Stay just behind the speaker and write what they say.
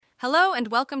Hello and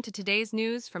welcome to today's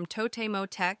news from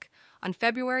TotemoTech on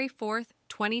February 4th,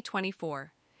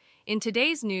 2024. In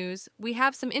today's news, we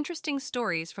have some interesting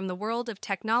stories from the world of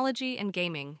technology and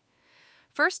gaming.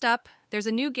 First up, there's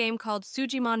a new game called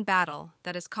Sujimon Battle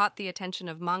that has caught the attention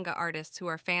of manga artists who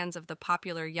are fans of the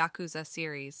popular Yakuza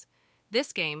series.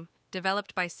 This game,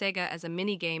 developed by Sega as a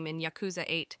minigame in Yakuza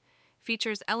 8,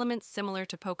 features elements similar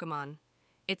to Pokemon.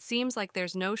 It seems like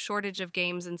there's no shortage of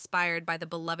games inspired by the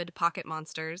beloved pocket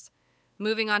monsters.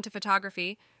 Moving on to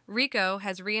photography, Ricoh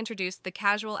has reintroduced the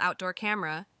casual outdoor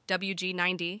camera,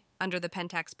 WG90, under the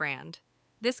Pentax brand.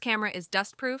 This camera is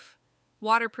dustproof,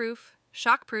 waterproof,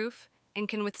 shockproof, and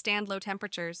can withstand low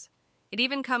temperatures. It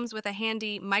even comes with a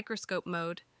handy microscope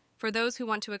mode for those who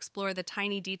want to explore the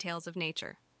tiny details of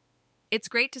nature. It's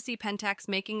great to see Pentax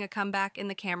making a comeback in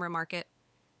the camera market.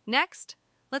 Next,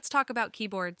 let's talk about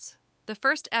keyboards. The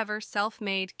first ever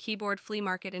self-made keyboard flea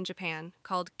market in Japan,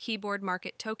 called Keyboard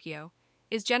Market Tokyo,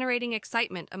 is generating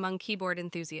excitement among keyboard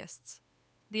enthusiasts.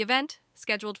 The event,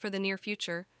 scheduled for the near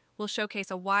future, will showcase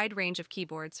a wide range of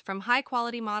keyboards, from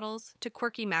high-quality models to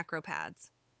quirky macro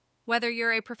pads. Whether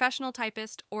you're a professional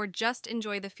typist or just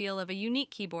enjoy the feel of a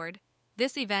unique keyboard,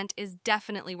 this event is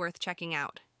definitely worth checking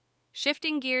out.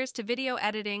 Shifting gears to video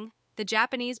editing, the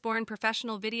Japanese-born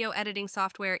professional video editing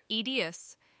software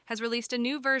Edius has released a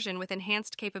new version with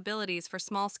enhanced capabilities for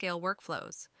small-scale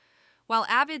workflows. While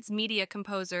Avid's Media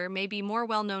Composer may be more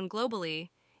well-known globally,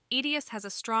 Edius has a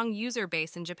strong user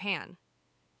base in Japan.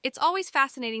 It's always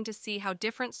fascinating to see how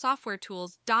different software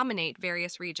tools dominate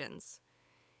various regions.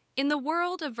 In the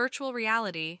world of virtual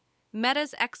reality,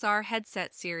 Meta's XR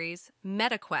headset series,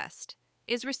 MetaQuest,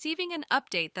 is receiving an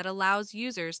update that allows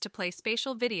users to play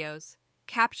spatial videos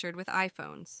captured with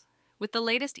iPhones. With the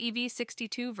latest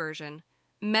EV62 version,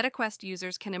 MetaQuest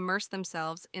users can immerse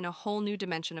themselves in a whole new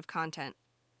dimension of content.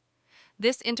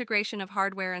 This integration of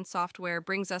hardware and software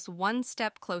brings us one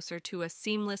step closer to a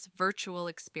seamless virtual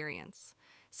experience.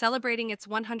 Celebrating its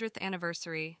 100th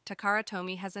anniversary, Takara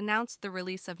Tomy has announced the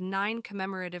release of 9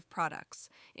 commemorative products,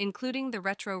 including the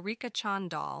retro Rika-chan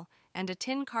doll and a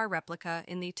tin car replica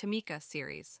in the Tamika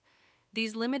series.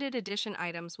 These limited edition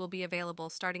items will be available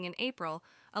starting in April,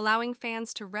 allowing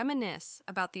fans to reminisce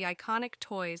about the iconic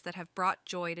toys that have brought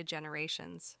joy to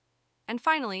generations. And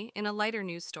finally, in a lighter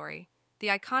news story, the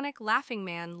iconic Laughing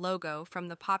Man logo from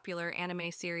the popular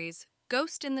anime series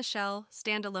Ghost in the Shell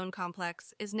standalone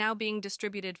complex is now being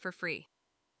distributed for free.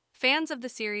 Fans of the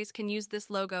series can use this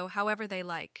logo however they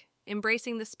like,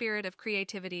 embracing the spirit of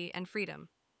creativity and freedom.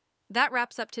 That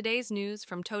wraps up today's news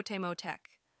from TotemoTech.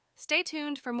 Stay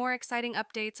tuned for more exciting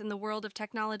updates in the world of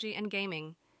technology and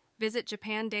gaming. Visit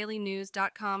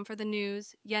japandailynews.com for the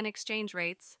news, yen exchange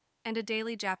rates, and a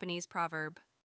daily Japanese proverb.